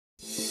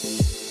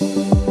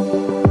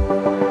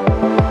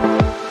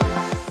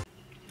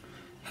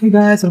Hey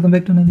guys, welcome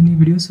back to another new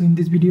video. So in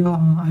this video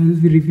I will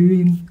be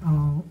reviewing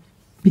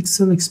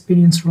pixel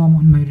experience ROM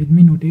on my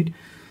Redmi Note 8.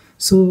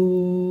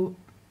 So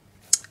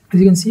as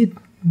you can see,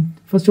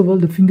 first of all,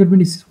 the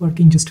fingerprint is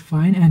working just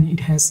fine and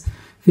it has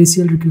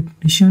facial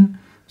recognition.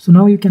 So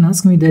now you can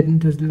ask me that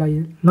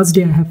last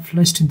day I have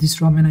flashed this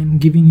ROM and I'm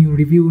giving you a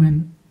review,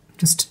 and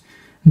just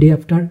day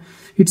after,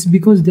 it's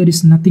because there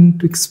is nothing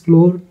to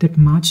explore that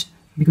much,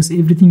 because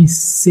everything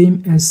is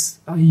same as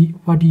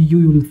what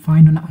you will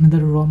find on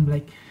another ROM.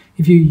 Like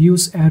if you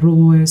use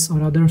ROS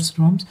or other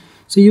ROMs,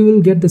 so you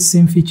will get the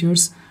same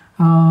features,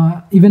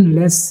 even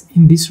less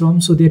in this ROM.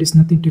 So there is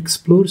nothing to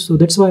explore. So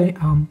that's why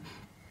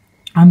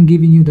I'm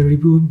giving you the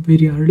review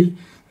very early,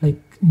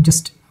 like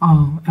just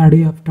a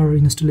day after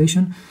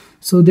installation.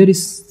 So there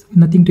is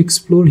nothing to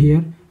explore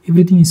here.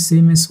 Everything is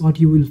same as what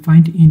you will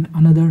find in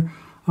another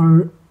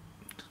or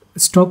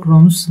stock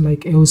ROMs,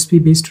 like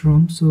AOSP based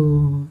ROM.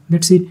 So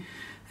that's it.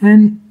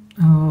 And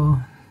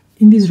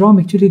in this ROM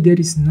actually there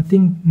is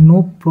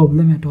no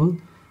problem at all.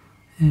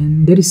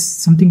 And there is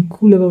something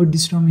cool about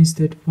this ROM is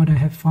that what I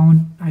have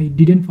found, I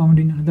didn't found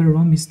in another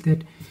ROM, is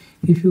that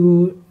if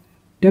you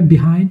tap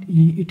behind,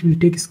 it will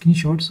take a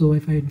screenshot. So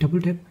if I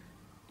double tap,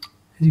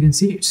 as you can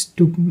see, it's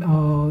took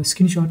a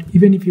screenshot.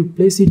 Even if you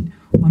place it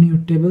on your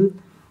table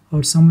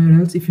or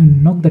somewhere else, if you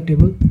knock the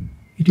table,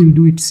 it will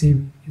do it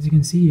same. As you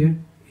can see here,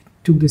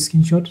 it took the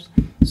screenshots,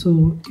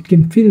 so it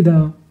can feel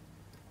the,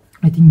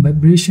 I think,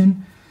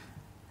 vibration.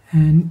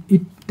 And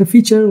the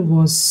feature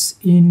was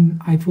in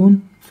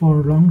iPhone for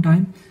a long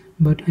time,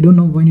 but I don't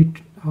know when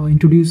it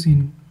introduced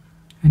in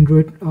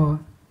Android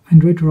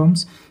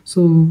ROMs.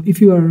 So if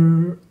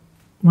you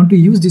want to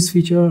use this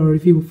feature, or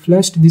if you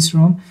flashed this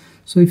ROM,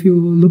 so if you're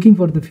looking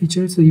for the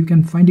feature, so you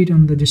can find it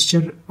on the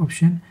gesture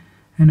option,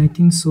 and I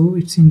think so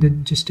it's in the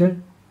gesture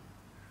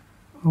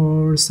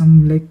or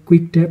some like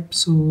quick tap.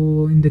 So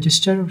in the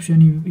gesture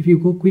option, if you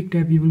go quick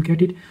tap, you will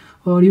get it.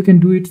 Or you can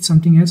do it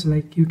something else,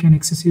 like you can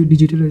access your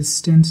digital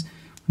assistants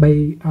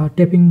by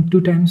tapping 2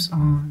 times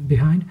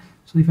behind.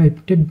 So if I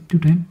tap 2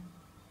 times,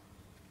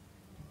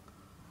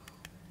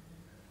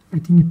 I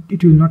think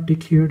it will not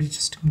take here.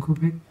 Just go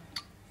back.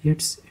 Yeah,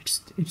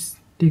 it's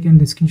taken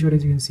the screenshot,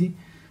 as you can see.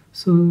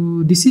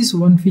 So this is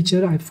one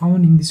feature I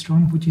found in this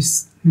ROM which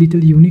is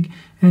little unique,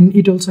 and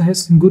it also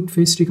has good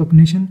face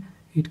recognition.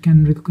 It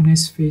can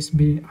recognize face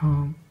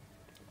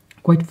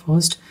quite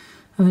fast.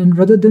 And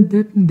rather than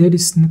that, there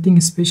is nothing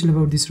special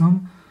about this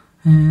ROM,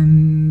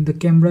 and the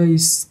camera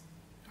is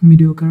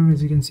mediocre,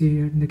 as you can see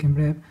here in the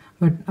camera app.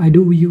 But I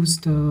do use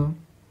the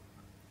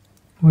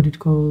what it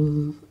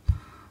called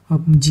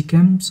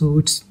Gcam, so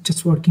it's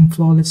just working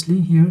flawlessly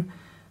here.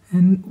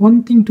 And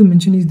one thing to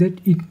mention is that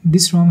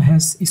this ROM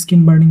has a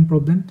skin burning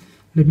problem.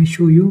 Let me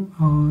show you.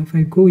 If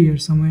I go here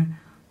somewhere,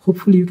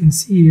 hopefully you can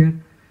see here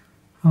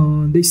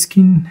the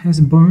skin has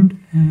burned,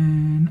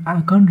 and I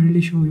can't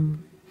really show you.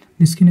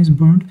 The skin is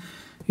burned.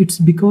 It's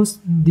because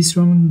this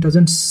ROM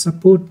doesn't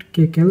support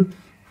KCAL,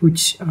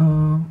 which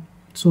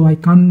so I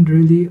can't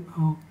really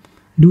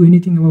do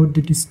anything about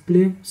the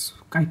display. So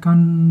I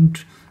can't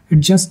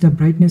adjust the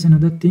brightness and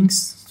other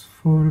things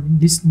for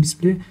this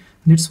display.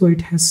 That's why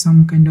it has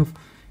some kind of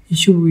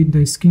issue with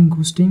the skin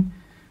ghosting,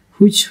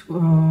 which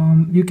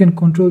you can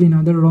control in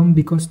other ROM,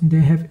 because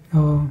they have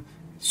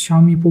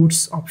Xiaomi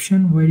ports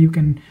option where you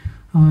can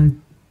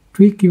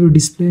tweak your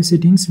display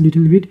settings a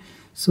little bit.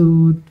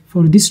 So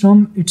for this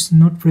ROM it's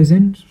not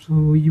present,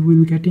 so you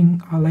will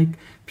getting like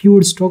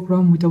pure stock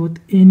ROM without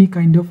any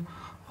kind of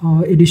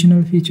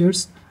additional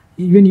features.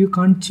 Even you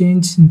can't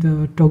change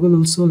the toggle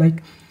also.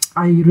 Like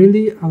I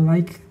really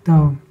like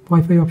the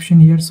Wi-Fi option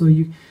here. So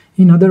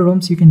in other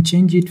ROMs you can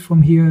change it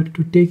from here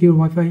to take your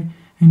Wi-Fi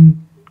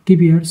and keep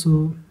here.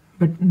 So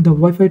but the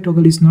Wi-Fi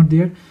toggle is not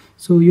there,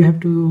 so you have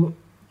to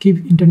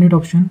keep internet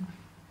option.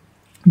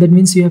 That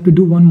means you have to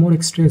do one more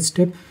extra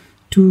step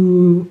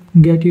to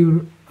get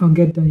your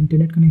get the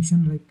internet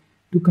connection, like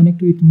to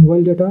connect with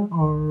mobile data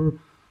or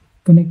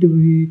connect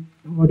with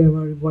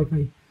whatever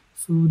Wi-Fi.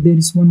 So there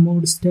is one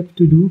more step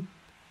to do.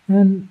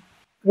 And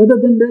rather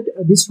than that,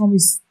 this ROM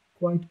is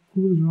quite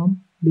cool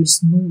ROM.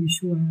 There's no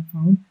issue I have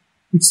found.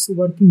 It's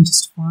working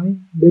just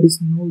fine. There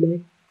is no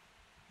lag,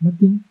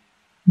 nothing.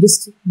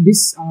 This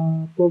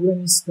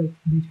problem is like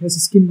it has a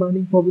skin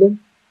burning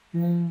problem,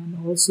 and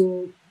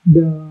also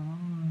the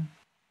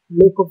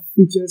lack of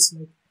features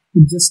like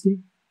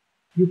adjusting.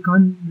 You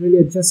can't really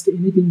adjust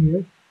anything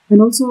here.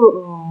 And also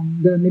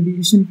the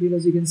navigation field,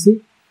 as you can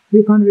see,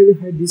 you can't really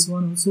hide this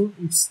one also.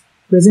 It's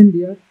present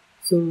there,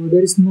 so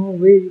there is no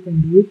way you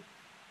can do it.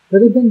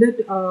 Rather than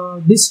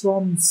that, this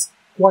ROM is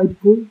quite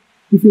cool.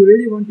 If you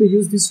really want to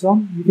use this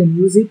ROM, you can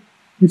use it.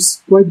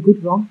 It's quite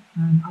good ROM,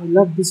 and I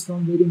love this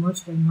ROM very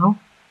much right now.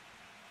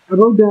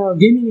 About the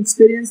gaming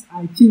experience,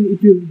 I think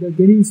the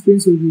gaming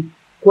experience will be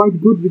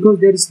quite good, because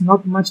there is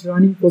not much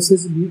running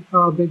process,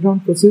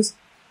 background process.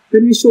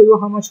 Let me show you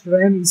how much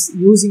RAM is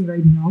using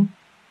right now.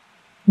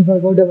 If I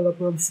go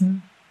developer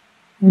option,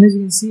 and as you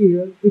can see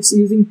here, it's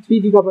using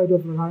 3 GB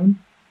of RAM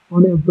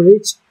on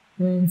average,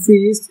 and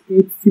free is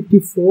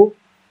 854.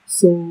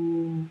 So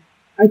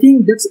I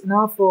think that's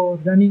enough for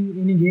running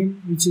any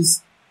game, which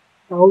is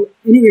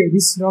anyway.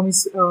 This ROM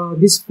is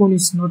this phone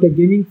is not a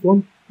gaming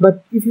phone,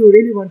 but if you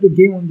really want to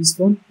game on this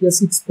phone,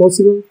 yes, it's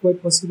possible,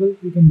 quite possible.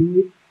 You can do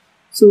it.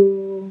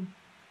 So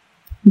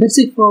that's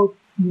it for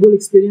Google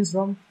Experience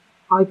ROM.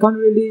 I can't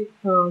really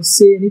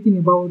say anything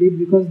about it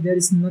because there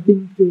is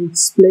nothing to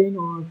explain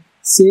or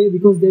say,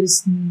 because there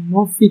is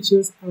no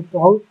features at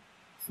all.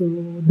 So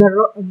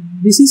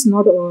this is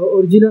not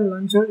original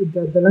launcher.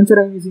 The launcher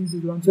I'm using is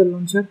launcher,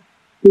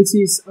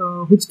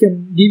 which can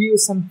give you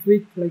some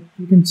tweak, like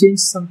you can change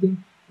something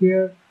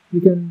here.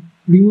 You can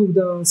remove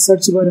the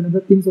search bar and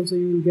other things. Also,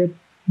 you will get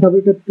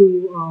double tap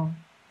to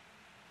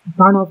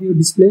turn off your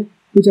display,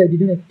 which I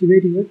didn't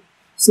activate here.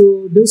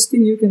 So those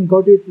things you can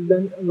got it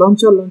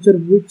launcher,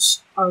 which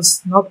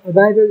is not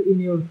available in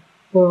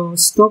your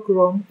stock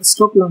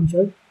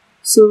launcher.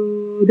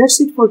 So that's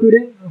it for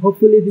today.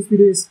 Hopefully this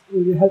video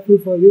will be helpful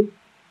for you.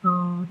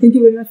 Thank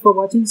you very much for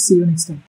watching. See you next time.